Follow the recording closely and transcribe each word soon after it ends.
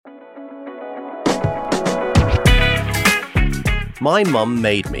My Mum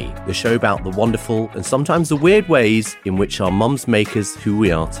Made Me, the show about the wonderful and sometimes the weird ways in which our mums make us who we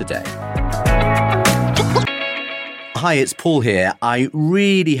are today. Hi, it's Paul here. I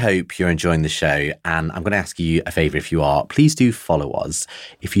really hope you're enjoying the show, and I'm going to ask you a favour if you are. Please do follow us.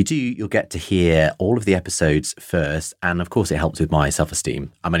 If you do, you'll get to hear all of the episodes first, and of course it helps with my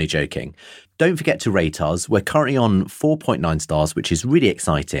self-esteem. I'm only joking. Don't forget to rate us. We're currently on 4.9 stars, which is really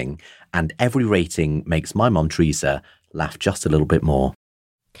exciting, and every rating makes my mum, Teresa, laugh just a little bit more.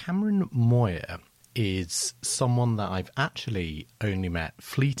 Cameron Moir is someone that I've actually only met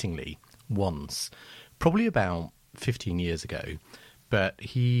fleetingly once, probably about 15 years ago, but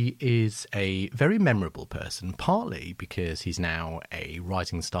he is a very memorable person, partly because he's now a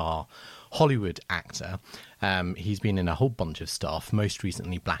rising star Hollywood actor. He's been in a whole bunch of stuff, most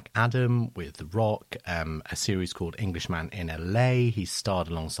recently Black Adam with The Rock, a series called Englishman in LA. He's starred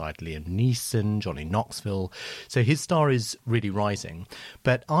alongside Liam Neeson, Johnny Knoxville. So his star is really rising.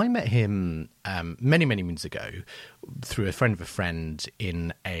 But I met him many moons ago through a friend of a friend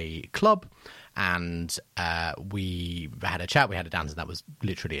in a club. And we had a chat, we had a dance, and that was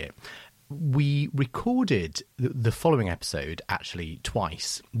literally it. We recorded the following episode actually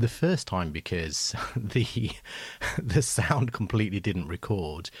twice. The first time because the sound completely didn't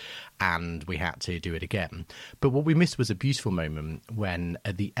record and we had to do it again. But what we missed was a beautiful moment when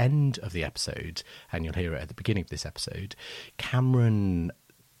at the end of the episode, and you'll hear it at the beginning of this episode, Cameron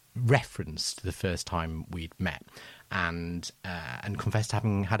referenced the first time we'd met and confessed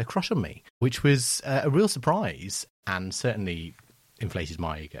having had a crush on me, which was a real surprise and certainly inflated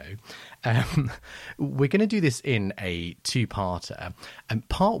my ego. We're going to do this in a two-parter, and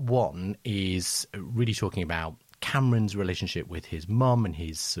part one is really talking about Cameron's relationship with his mum and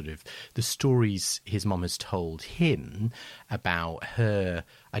his sort of the stories his mum has told him about her,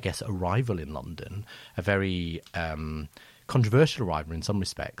 I guess, arrival in London, a very controversial arrival in some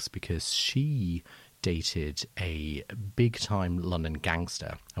respects because she dated a big-time London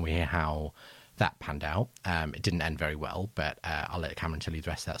gangster, and we hear how that panned out. It didn't end very well, but I'll let Cameron tell you the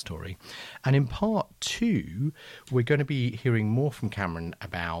rest of that story. And in part two, we're going to be hearing more from Cameron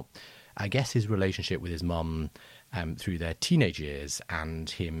about, I guess, his relationship with his mum through their teenage years and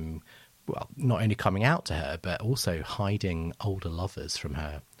him, well, not only coming out to her, but also hiding older lovers from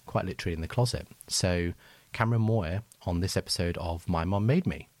her, quite literally in the closet. So Cameron Moir on this episode of My Mum Made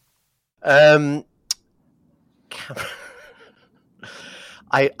Me. I'm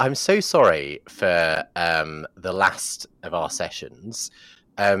so sorry for the last of our sessions.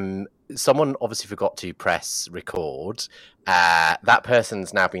 Someone obviously forgot to press record. That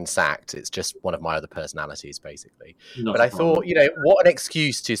person's now been sacked. It's just one of my other personalities, basically. But I thought, what an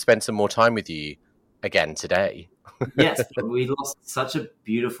excuse to spend some more time with you again today. Yes, but we lost such a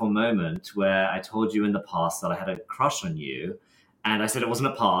beautiful moment where I told you in the past that I had a crush on you. And I said it wasn't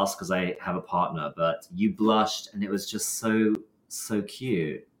a past because I have a partner, but you blushed and it was just so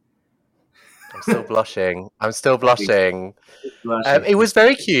cute. I'm still blushing. It was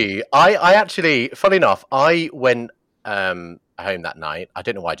very cute. I actually, funny enough, I went home that night. I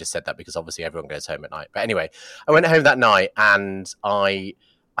don't know why I just said that because obviously everyone goes home at night. But anyway, I went home that night and I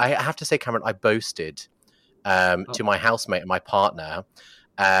have to say, Cameron, I boasted to my housemate and my partner.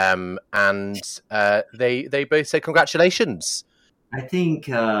 And they both said congratulations. I think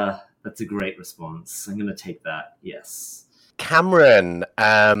that's a great response. I'm going to take that. Yes. Cameron,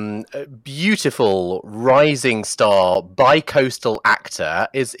 beautiful rising star, bi-coastal actor.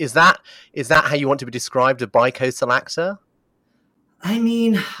 Is that how you want to be described, a bi-coastal actor? I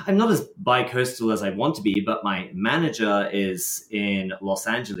mean, I'm not as bi-coastal as I want to be, but my manager is in Los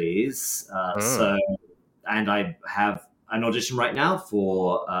Angeles. And I have an audition right now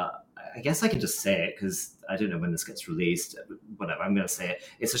for, I guess I can just say it because I don't know when this gets released. Whatever, I'm going to say it.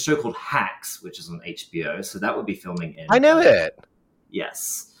 It's a show called Hacks, which is on HBO. So that would be filming in... I know it.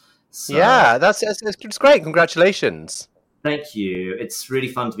 Yes. So, yeah, that's great. Congratulations. Thank you. It's really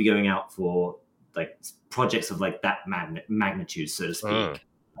fun to be going out for like projects of like that magnitude, so to speak.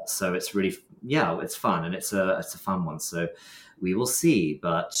 So it's really, it's fun and it's a fun one. So we will see,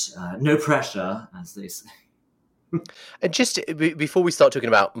 but no pressure, as they say. And just before we start talking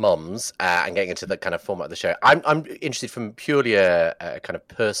about mums and getting into the kind of format of the show, I'm interested from purely a kind of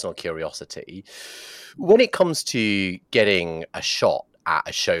personal curiosity. When it comes to getting a shot at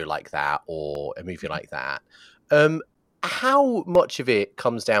a show like that or a movie like that, how much of it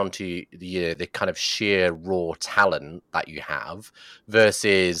comes down to the kind of sheer raw talent that you have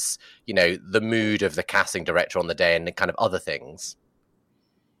versus, the mood of the casting director on the day and the kind of other things?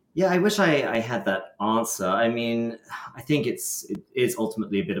 Yeah, I wish I had that answer. I mean, I think it is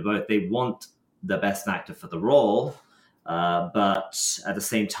ultimately a bit of both. They want the best actor for the role, But at the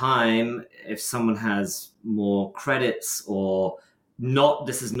same time, if someone has more credits or not,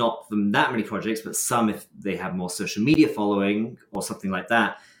 this is not from that many projects, but some, if they have more social media following or something like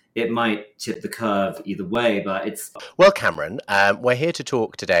that, it might tip the curve either way. But it's well, Cameron, we're here to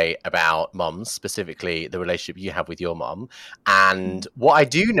talk today about mums, specifically the relationship you have with your mum. And what I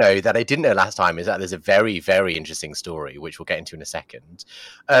do know that I didn't know last time is that there's a very, very interesting story, which we'll get into in a second.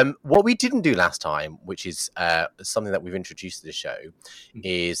 What we didn't do last time, which is something that we've introduced to the show,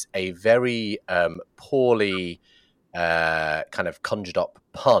 is a very poorly kind of conjured up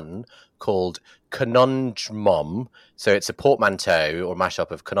pun called conundrum. So it's a portmanteau or mashup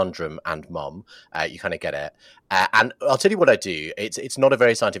of conundrum and mum. You kind of get it. And I'll tell you what I do. It's not a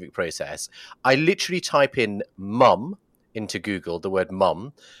very scientific process. I literally type in mum into Google, the word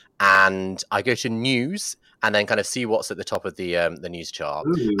mum, and I go to news and then kind of see what's at the top of the news chart.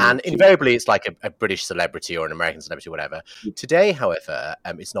 Ooh. And invariably, it's like a British celebrity or an American celebrity, whatever. Today, however,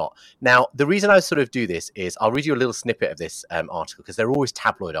 it's not. Now, the reason I sort of do this is I'll read you a little snippet of this article, because they're always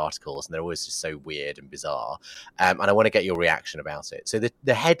tabloid articles and they're always just so weird and bizarre. And I want to get your reaction about it. So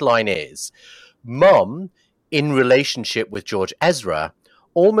the headline is, Mum in relationship with George Ezra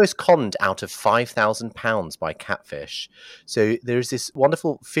almost conned out of £5,000 by catfish. So there's this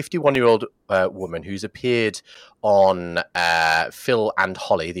wonderful 51-year-old woman who's appeared on Phil and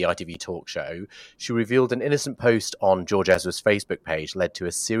Holly, the ITV talk show. She revealed an innocent post on George Ezra's Facebook page led to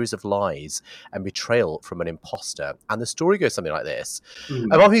a series of lies and betrayal from an imposter. And the story goes something like this.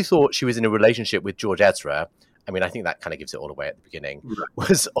 A mom who thought she was in a relationship with George Ezra, I mean, I think that kind of gives it all away at the beginning,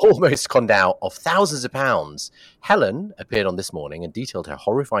 was almost conned out of thousands of pounds. Helen appeared on This Morning and detailed her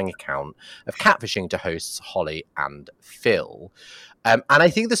horrifying account of catfishing to hosts Holly and Phil. And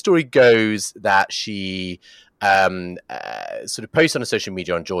I think the story goes that she sort of posted on a social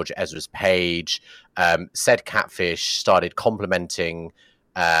media on George Ezra's page, said catfish, started complimenting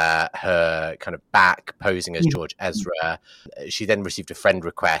her kind of back, posing as George Ezra. She then received a friend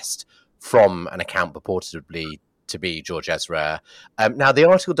request from an account purportedly to be George Ezra. Now, the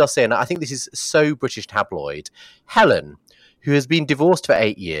article does say, and I think this is so British tabloid, Helen, who has been divorced for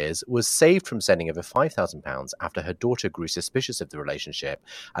 8 years, was saved from sending over £5,000 after her daughter grew suspicious of the relationship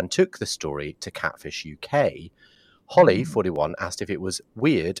and took the story to Catfish UK. Holly, 41, asked if it was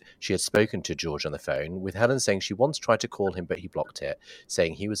weird she had spoken to George on the phone, with Helen saying she once tried to call him, but he blocked it,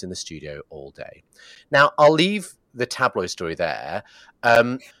 saying he was in the studio all day. Now, I'll leave the tabloid story there.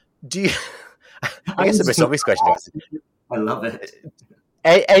 Do you? I guess the most obvious question is, I love it.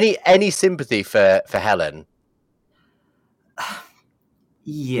 Any sympathy for Helen?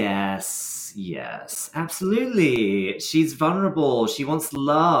 Yes, absolutely. She's vulnerable. She wants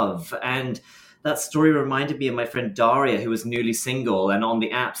love. And that story reminded me of my friend Daria, who was newly single and on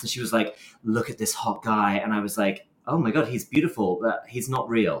the apps. And she was like, look at this hot guy. And I was like, oh my God, he's beautiful. He's not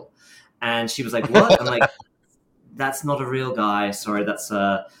real. And she was like, what? I'm like, that's not a real guy. Sorry, that's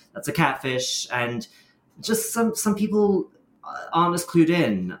a catfish. And just some people aren't as clued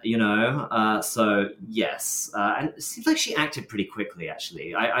in, you know. So yes, and it seems like she acted pretty quickly.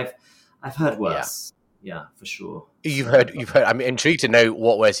 Actually, I've heard worse. Yeah, for sure. You've heard. I'm intrigued to know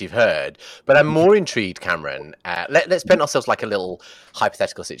what worse you've heard, but I'm more intrigued, Cameron. Let's paint ourselves like a little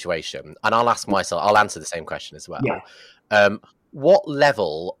hypothetical situation, and I'll answer the same question as well. Yeah. What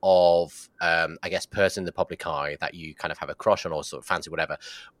level of, I guess, person in the public eye that you kind of have a crush on or sort of fancy, whatever,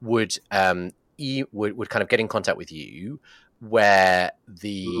 would kind of get in contact with you, where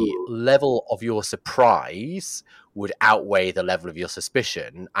the level of your surprise would outweigh the level of your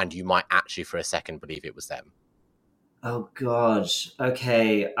suspicion, and you might actually for a second believe it was them? Oh gosh.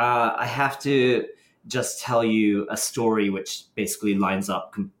 Okay. I have to just tell you a story which basically lines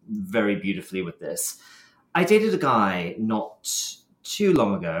up very beautifully with this. I dated a guy not too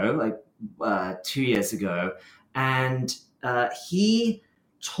long ago, like 2 years ago, and he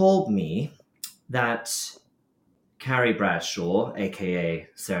told me that Carrie Bradshaw, aka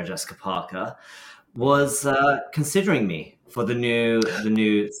Sarah Jessica Parker, was considering me for the new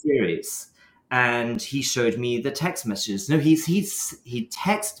series, and he showed me the text messages. No, he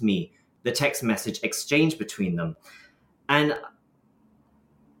texted me the text message exchange between them, and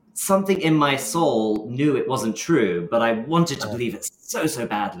something in my soul knew it wasn't true, but I wanted to believe it so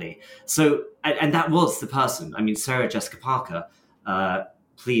badly. So, and that was the person. I mean, Sarah Jessica Parker,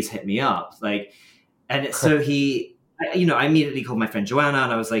 please hit me up. So he, I immediately called my friend Joanna,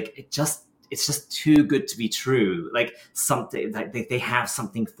 and I was like, it's just too good to be true. Like something, like they have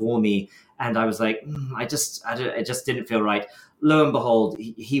something for me. And I was like, it just didn't feel right. Lo and behold,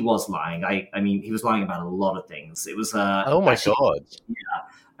 he was lying. I mean, he was lying about a lot of things. It was oh my God.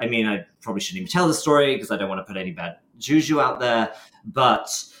 Yeah. I mean, I probably shouldn't even tell the story because I don't want to put any bad juju out there. But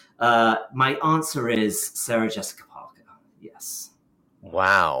my answer is Sarah Jessica Parker. Yes.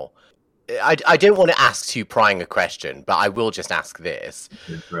 Wow. I don't want to ask too prying a question, but I will just ask this.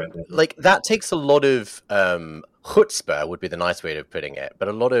 Like, that takes a lot of chutzpah would be the nice way of putting it, but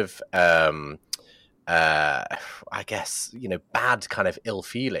a lot of I guess, bad kind of ill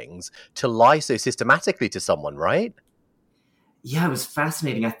feelings to lie so systematically to someone, right? Yeah, it was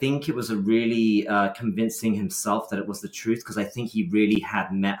fascinating. I think it was a really convincing himself that it was the truth, because I think he really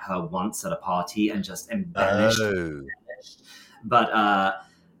had met her once at a party and just embellished. But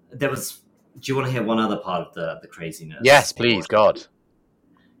there was... Do you want to hear one other part of the craziness? Yes, please, God.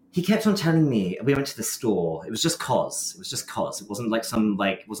 He kept on telling me, we went to the store. It was just cause. It wasn't like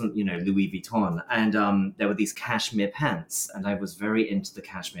Louis Vuitton. And there were these cashmere pants, and I was very into the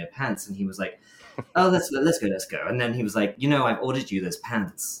cashmere pants. And he was like, "Oh, let's go." And then he was like, "I've ordered you those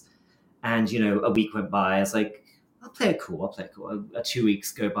pants." And a week went by. I was like, I'll play it cool. 2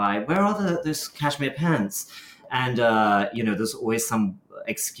 weeks go by. Where are those cashmere pants? And there's always some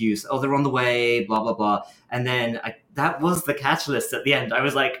excuse. Oh, they're on the way, blah blah blah. And then that was the catch list at the end. I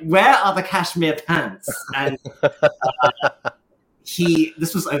was like, where are the cashmere pants? And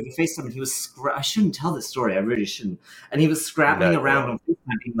this was over FaceTime, and he was I shouldn't tell this story, I really shouldn't. And he was scrabbling around on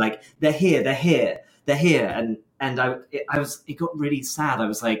FaceTime, being like, they're here. And it got really sad. I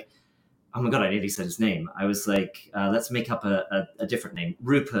was like, oh my God, I nearly said his name. I was like, let's make up a different name.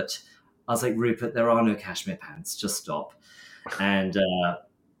 Rupert. I was like, Rupert, there are no cashmere pants. Just stop. And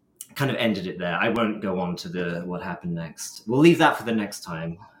kind of ended it there. I won't go on to what happened next. We'll leave that for the next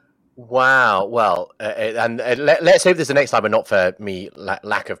time. Wow. Well, let's hope there's a next time, and not for me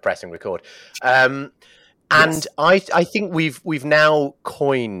lack of pressing record. And yes. I think we've now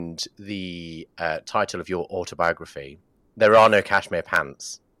coined the title of your autobiography. There are no cashmere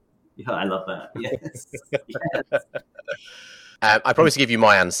pants. Yeah, I love that. Yes. Yes. I promise to give you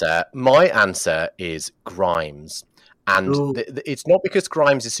my answer. My answer is Grimes. And it's not because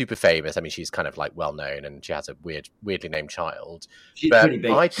Grimes is super famous. I mean, she's kind of like well known, and she has a weirdly named child. She's pretty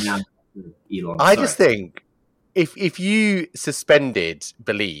big now. Elon. I just think if you suspended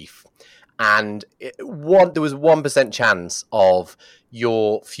belief, and there was 1% chance of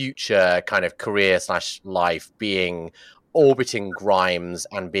your future kind of career / life being orbiting Grimes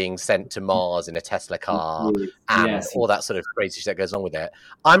and being sent to Mars in a Tesla car and all that sort of crazy shit that goes on with it,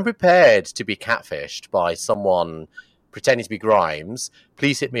 I'm prepared to be catfished by someone pretending to be Grimes.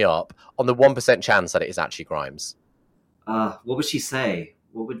 Please hit me up on the 1% chance that it is actually Grimes. What would she say?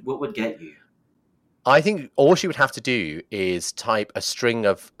 What would get you? I think all she would have to do is type a string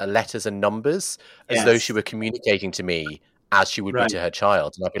of letters and numbers as though she were communicating to me as she would be to her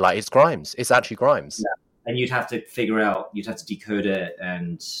child. And I'd be like, it's Grimes. It's actually Grimes. Yeah. And you'd have to decode it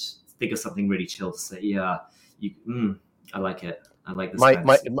and think of something really chill to say. Yeah, I like it. I like this. My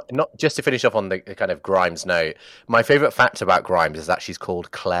not just to finish off on the kind of Grimes note. My favorite fact about Grimes is that she's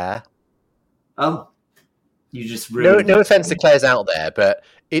called Claire. Oh, you just really no offense to Claire's out there, but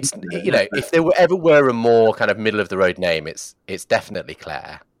it's if there ever were a more kind of middle of the road name, it's definitely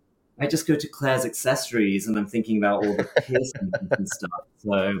Claire. I just go to Claire's accessories and I'm thinking about all the piercings and stuff.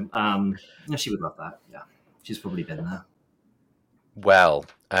 So she would love that. Yeah, she's probably been there. Well,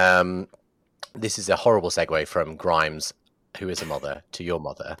 this is a horrible segue from Grimes, who is a mother, to your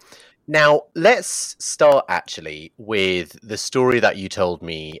mother. Now, let's start actually with the story that you told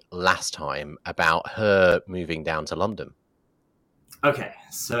me last time about her moving down to London. Okay,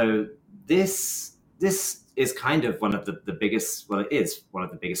 so this is kind of one of the biggest, well, it is one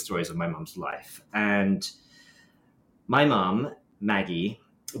of the biggest stories of my mum's life. And my mum, Maggie,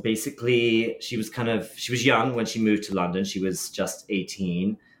 basically, she was young when she moved to London. She was just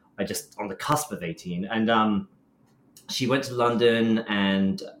 18, just on the cusp of 18. And she went to London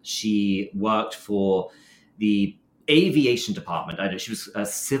and she worked for the aviation department. I know she was a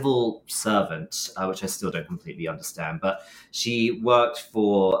civil servant, which I still don't completely understand, but she worked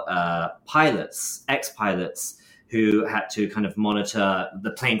for ex-pilots who had to kind of monitor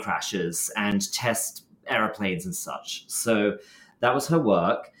the plane crashes and test airplanes and such. So that was her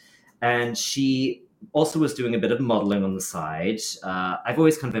work. And she also was doing a bit of modeling on the side. I've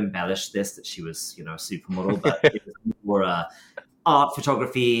always kind of embellished this, that she was, a supermodel, but it was more art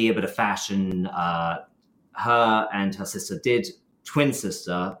photography, a bit of fashion. Her and her sister did twin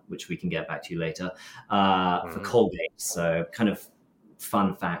sister, which we can get back to you later, for Colgate. So kind of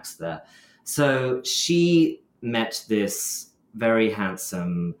fun facts there. So she met this very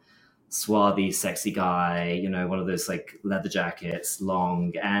handsome, swarthy, sexy guy, one of those like leather jackets,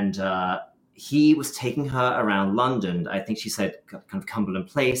 long. And he was taking her around London. I think she said kind of Cumberland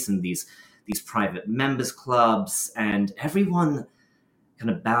Place and these private members clubs, and everyone kind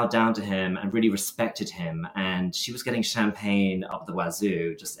of bowed down to him and really respected him. And she was getting champagne up the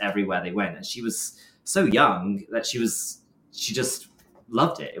wazoo just everywhere they went. And she was so young that she just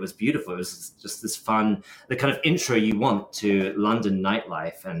loved it. It was beautiful. It was just this fun, the kind of intro you want to London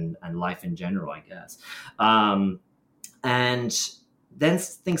nightlife and life in general, I guess. And then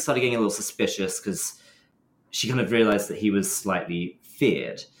things started getting a little suspicious because she kind of realized that he was slightly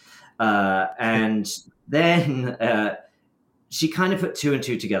feared. And then she kind of put two and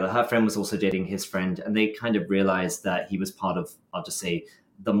two together. Her friend was also dating his friend, and they kind of realized that he was part of, I'll just say,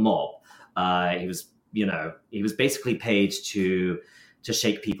 the mob. He was basically paid to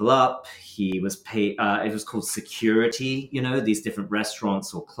shake people up. He was paid, it was called security, these different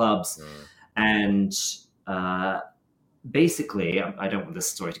restaurants or clubs. And basically, I don't want this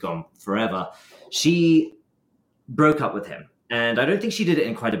story to go on forever, she broke up with him. And I don't think she did it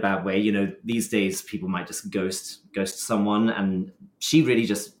in quite a bad way. These days people might just ghost someone, and she really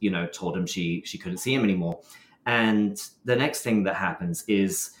just, told him she couldn't see him anymore. And the next thing that happens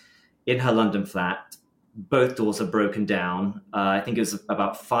is in her London flat, both doors are broken down. I think it was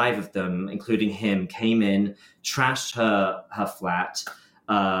about 5 of them, including him, came in, trashed her flat,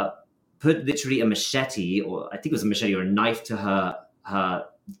 put literally a machete, or I think it was a machete or a knife to her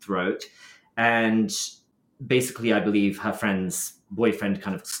throat. And basically, I believe her friend's boyfriend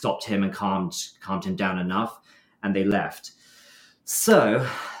kind of stopped him and calmed him down enough, and they left. So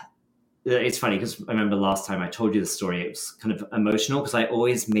it's funny because I remember last time I told you the story, it was kind of emotional because I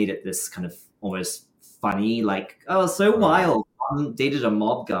always made it this kind of almost funny, like, oh, so wild, dated a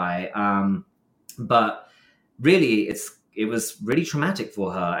mob guy. But really, it was really traumatic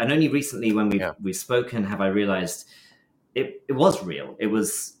for her. And only recently when we've spoken have I realized it was real. It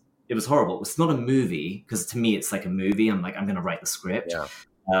was horrible. It's not a movie, because to me it's like a movie. I'm like, I'm going to write the script.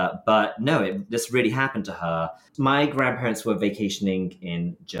 But no, this really happened to her. My grandparents were vacationing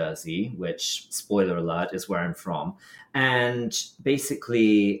in Jersey, which, spoiler alert, is where I'm from. And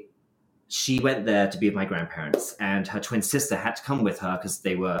basically, she went there to be with my grandparents, and her twin sister had to come with her because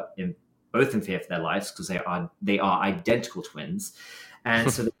they were both in fear for their lives because they are identical twins. And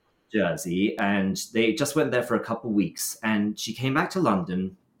so they went to Jersey, and they just went there for a couple of weeks. And she came back to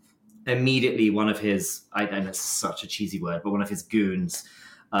London. Immediately, one of his, I know it's such a cheesy word, but one of his goons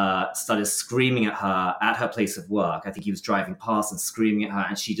started screaming at her place of work. I think he was driving past and screaming at her,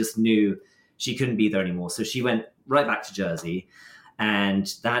 and she just knew she couldn't be there anymore. So she went right back to Jersey,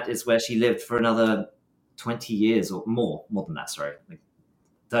 and that is where she lived for another 20 years or more than that, sorry, like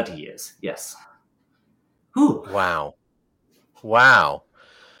 30 years, yes. Whew. Wow.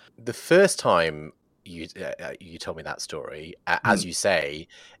 The first time you told me that story, as you say,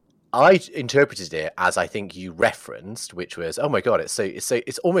 I interpreted it as I think you referenced, which was, oh my God,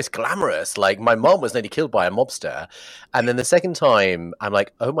 it's almost glamorous. Like, my mom was nearly killed by a mobster. And then the second time I'm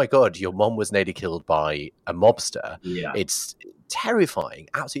like, oh my God, your mom was nearly killed by a mobster. Yeah. It's terrifying,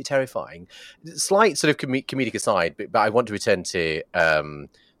 absolutely terrifying. Slight sort of comedic aside, but I want to return to,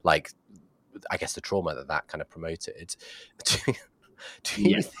 like, I guess the trauma that kind of promoted. Do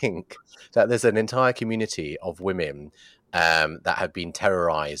you think that there's an entire community of women that have been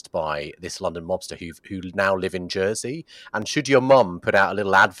terrorized by this London mobster who now live in Jersey? And should your mum put out a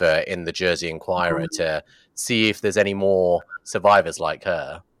little advert in the Jersey Inquirer to see if there's any more survivors like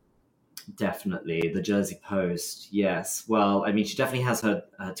her? Definitely. The Jersey Post, yes. Well, I mean, she definitely has her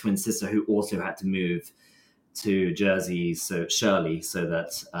twin sister who also had to move to Jersey, so Shirley, so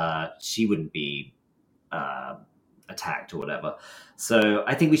that she wouldn't be attacked or whatever. So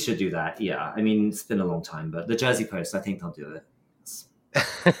I think we should do that. Yeah, I mean, it's been a long time, but the Jersey Post, I think they'll do it.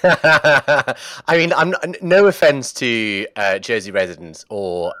 I mean, I'm no offense to Jersey residents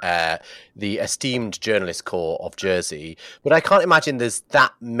or the esteemed journalist corps of Jersey, but I can't imagine there's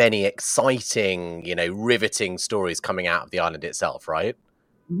that many exciting, riveting stories coming out of the island itself, right?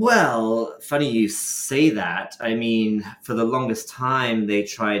 Well, funny you say that. I mean, for the longest time, they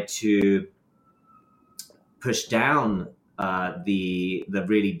tried to push down the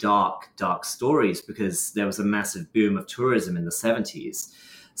really dark stories because there was a massive boom of tourism in the 70s.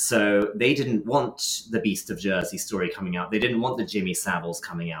 So they didn't want the Beast of Jersey story coming out. They didn't want the Jimmy Saviles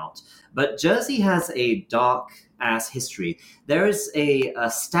coming out. But Jersey has a dark-ass history. There is a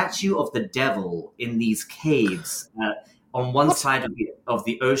statue of the devil in these caves on one side of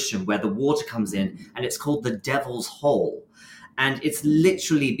the ocean where the water comes in, and it's called the Devil's Hole. And it's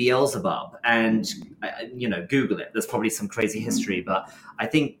literally Beelzebub. And, Google it. There's probably some crazy history, but I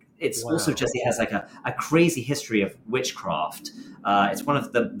think it's also Wow. Jersey has like a crazy history of witchcraft. It's one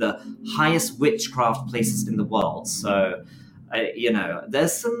of the highest witchcraft places in the world. So,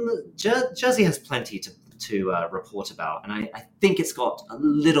 there's some Jersey has plenty to report about, and I think it's got a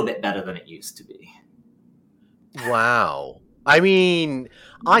little bit better than it used to be. Wow. I mean,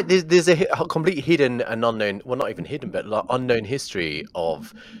 there's a complete hidden and unknown, well, not even hidden, but unknown history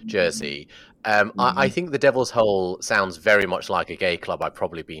of Jersey. I think the Devil's Hole sounds very much like a gay club I've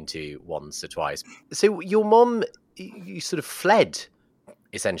probably been to once or twice. So your mom, you sort of fled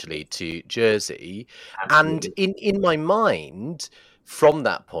essentially to Jersey, Absolutely. and in my mind, from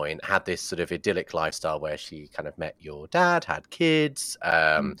that point, had this sort of idyllic lifestyle where she kind of met your dad, had kids,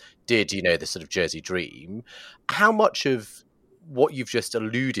 did the sort of Jersey dream. How much of what you've just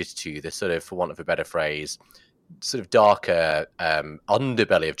alluded to, the sort of, for want of a better phrase, sort of darker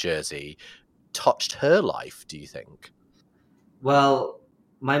underbelly of Jersey, touched her life, do you think? Well,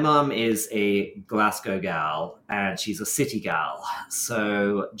 my mum is a Glasgow gal and she's a city gal,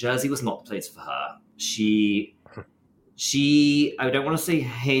 so Jersey was not the place for her. She I don't want to say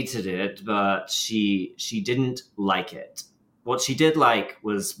hated it, but she didn't like it. What she did like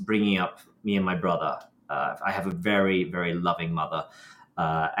was bringing up me and my brother. I have a very, very loving mother,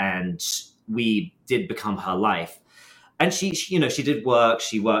 and we did become her life. And she did work.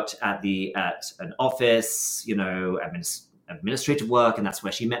 She worked at an office, administrative work, and that's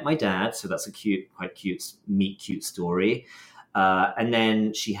where she met my dad. So that's a quite cute, meet cute story. And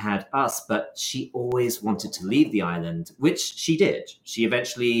then she had us, but she always wanted to leave the island, which she did. She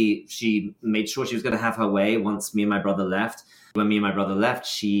made sure she was going to have her way once me and my brother left. When me and my brother left,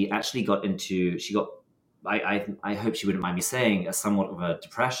 she got, I hope she wouldn't mind me saying, a somewhat of a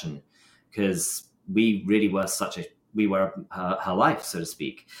depression, because we really were we were her life, so to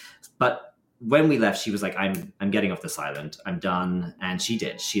speak. But when we left, she was like, I'm getting off this island. I'm done. And she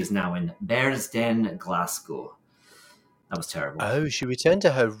did. She is now in Bearsden, Glasgow. That was terrible. Oh, she returned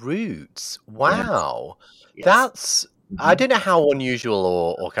to her roots. Wow. Yes. That's, I don't know how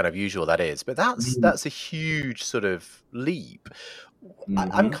unusual or kind of usual that is, but that's a huge sort of leap.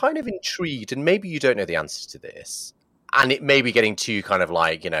 I'm kind of intrigued, and maybe you don't know the answer to this, and it may be getting too kind of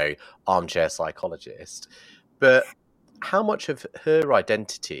like, armchair psychologist, but how much of her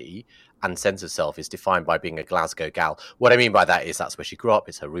identity and sense of self is defined by being a Glasgow gal? What I mean by that is that's where she grew up,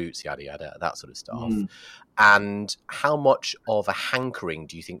 it's her roots, yada, yada, that sort of stuff. And how much of a hankering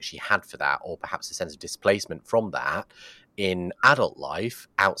do you think she had for that, or perhaps a sense of displacement from that in adult life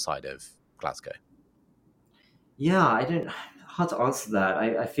outside of Glasgow? Yeah, hard to answer that.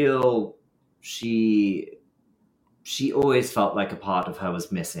 I feel she always felt like a part of her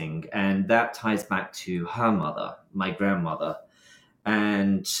was missing, and that ties back to her mother, my grandmother.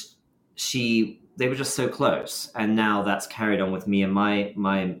 And they were just so close, and now that's carried on with me and my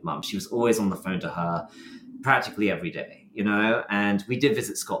mum. She was always on the phone to her practically every day, and we did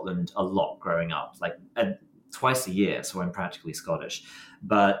visit Scotland a lot growing up, like twice a year, so I'm practically Scottish.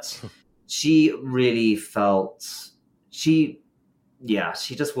 But she really felt she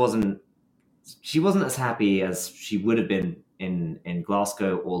just wasn't as happy as she would have been in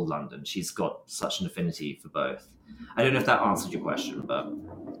Glasgow or London. She's got such an affinity for both. I don't know if that answered your question, but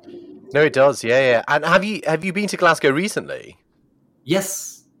no, it does. Yeah. And have you been to Glasgow recently?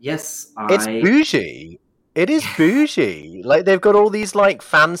 Yes. It's bougie. It is bougie. Like, they've got all these like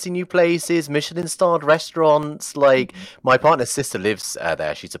fancy new places, Michelin-starred restaurants. Like, my partner's sister lives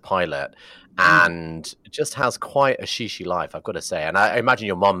there. She's a pilot, and just has quite a shishy life, I've got to say. And I imagine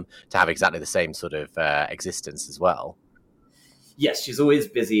your mum to have exactly the same sort of existence as well. Yes, she's always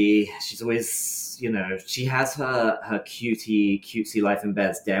busy. She's always, she has her cutesy life in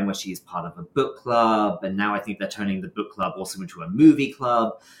Bearsden, where she's part of a book club, and now I think they're turning the book club also into a movie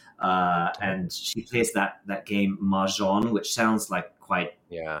club. And she plays that game Mahjong, which sounds like quite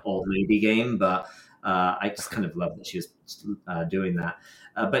old lady game, but I just kind of love that she was doing that.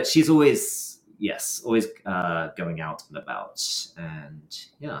 But she's always going out and about, and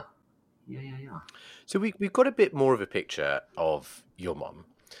yeah. So we've got a bit more of a picture of your mum.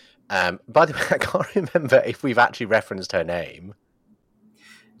 By the way, I can't remember if we've actually referenced her name.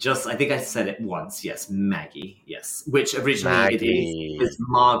 I think I said it once. Yes, Maggie. Yes, which originally it's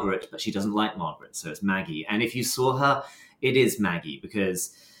Margaret, but she doesn't like Margaret, so it's Maggie. And if you saw her, it is Maggie,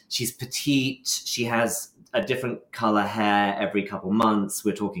 because she's petite. She has a different color hair every couple months.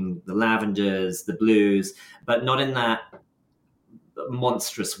 We're talking the lavenders, the blues, but not in that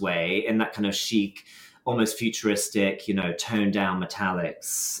monstrous way, in that kind of chic, almost futuristic, toned down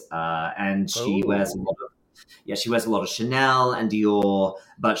metallics. And she wears a lot of Chanel and Dior,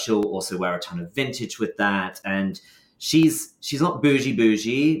 but she'll also wear a ton of vintage with that. And she's not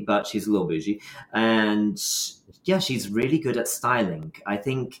bougie, but she's a little bougie. And yeah, she's really good at styling. I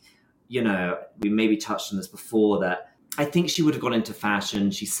think, you know, we maybe touched on this before, that I think she would have gone into fashion.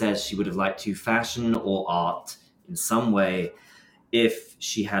 She says she would have liked to fashion or art in some way if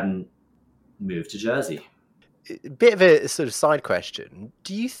she hadn't moved to Jersey. A bit of a sort of side question.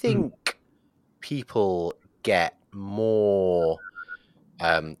 Do you think people get more,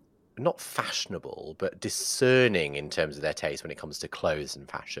 not fashionable, but discerning in terms of their taste when it comes to clothes and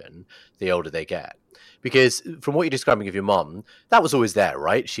fashion the older they get? Because from what you're describing of your mum, that was always there,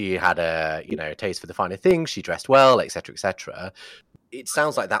 right? She had a, you know, taste for the finer things. She dressed well, etc., etc. It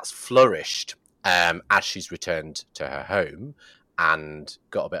sounds like that's flourished as she's returned to her home and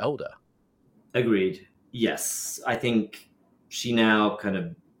got a bit older. Agreed. Yes. I think she now kind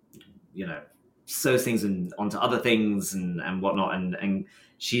of, you know, sews things onto other things and whatnot. And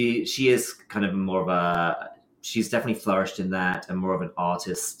she is kind of more of a, she's definitely flourished in that, and more of an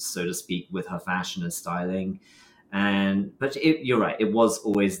artist, so to speak, with her fashion and styling. But you're right, it was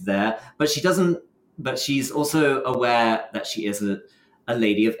always there. But she's also aware that she is a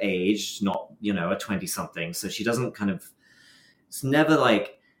lady of age, not, you know, a 20-something. So she doesn't kind of, it's never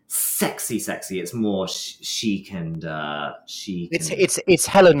like sexy. It's more chic and It's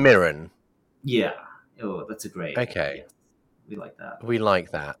Helen Mirren. Yeah. Oh, that's a great. Okay. Yeah. We like that. We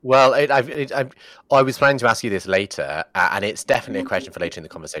like that. Well, I was planning to ask you this later, and it's definitely a question for later in the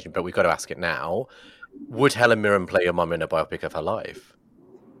conversation, but we've got to ask it now. Would Helen Mirren play your mum in a biopic of her life?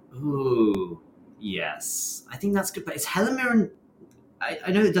 Ooh, yes. I think that's good. But is Helen Mirren...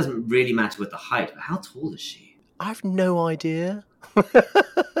 I know it doesn't really matter with the height, but how tall is she? I have no idea.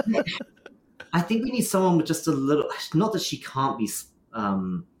 I think we need someone with just a little... Not that she can't be...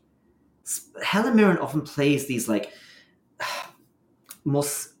 Helen Mirren often plays these, like... more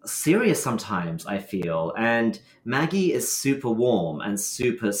serious sometimes, I feel. And Maggie is super warm and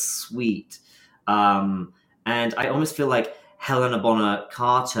super sweet. And I almost feel like Helena Bonham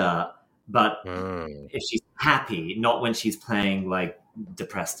Carter, but if she's happy, not when she's playing like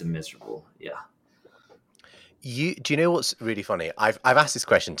depressed and miserable. Yeah. Do you know what's really funny? I've asked this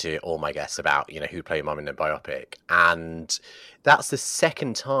question to all my guests about, you know, who'd play your mum in a biopic. And that's the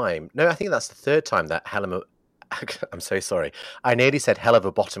second time. No, I think that's the third time that I'm so sorry. I nearly said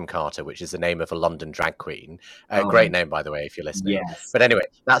Helena Bonham Carter, which is the name of a London drag queen. Great name, by the way, if you're listening. Yes. But anyway,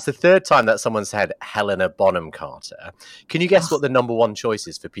 that's the third time that someone said Helena Bonham Carter. Can you guess what the number one choice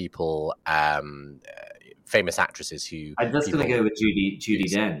is for people, famous actresses who... I'm just going to go with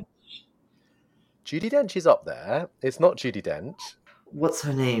Judi Dench. Judi Dench is up there. It's not Judi Dench. What's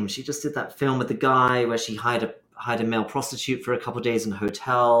her name? She just did that film with the guy where she hired a male prostitute for a couple of days in a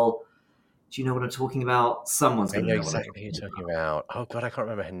hotel. Do you know what I'm talking about? Someone's going to know exactly who you're talking about. Oh, God, I can't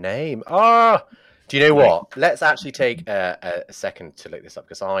remember her name. Do you know what? Let's actually take a second to look this up,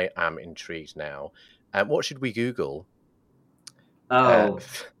 because I am intrigued now. What should we Google?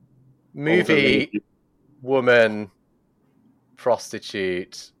 Movie, woman,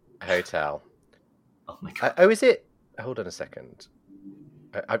 prostitute, hotel. Oh, my God. Is it? Hold on a second.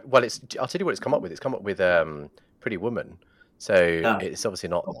 I'll tell you what it's come up with. It's come up with Pretty Woman. So it's obviously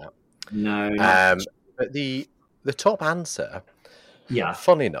not that. No. But the top answer, yeah,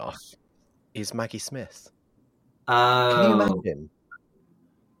 fun enough, is Maggie Smith. Can you imagine?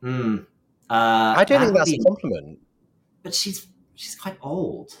 I don't think that's a compliment. But she's quite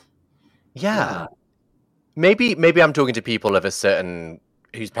old. Yeah. Maybe I'm talking to people of a certain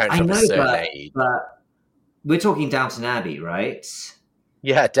whose parents are of a certain age. But we're talking Downton Abbey, right?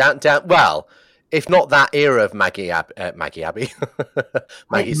 Yeah, down. Well, if not that era of Maggie Smith,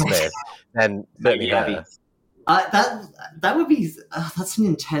 then certainly her. That would be that's an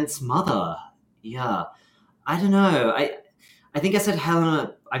intense mother. Yeah, I don't know. I think I said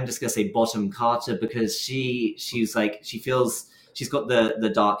Helena. I'm just gonna say Bonham Carter because she's like she feels she's got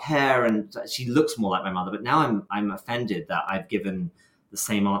the dark hair and she looks more like my mother. But now I'm offended that I've given the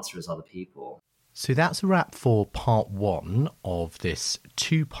same answer as other people. So that's a wrap for part one of this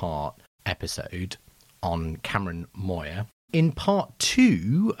 2-part episode on Cameron Moir. In part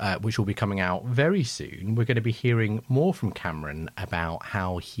two, which will be coming out very soon, we're going to be hearing more from Cameron about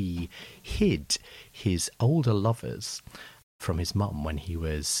how he hid his older lovers from his mum when he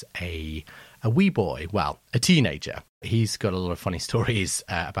was a wee boy, well, a teenager. He's got a lot of funny stories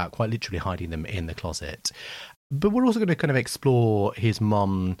about quite literally hiding them in the closet. But we're also going to kind of explore his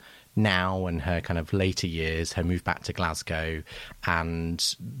mum now and her kind of later years, her move back to Glasgow,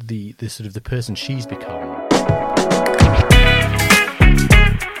 and the sort of the person she's become.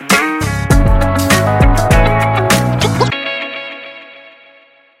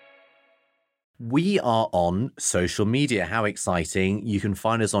 We are on social media. How exciting. You can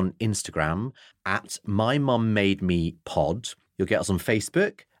find us on Instagram at My Mum Made Me Pod. You'll get us on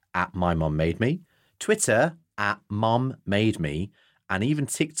Facebook at My Mum Made Me, Twitter at Mum Made Me, and even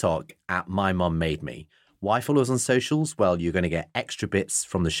TikTok at My Mum Made Me. Why follow us on socials? Well, you're going to get extra bits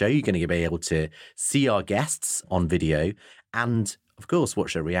from the show. You're going to be able to see our guests on video and, of course,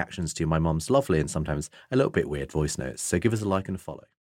 watch their reactions to my mum's lovely and sometimes a little bit weird voice notes. So give us a like and a follow.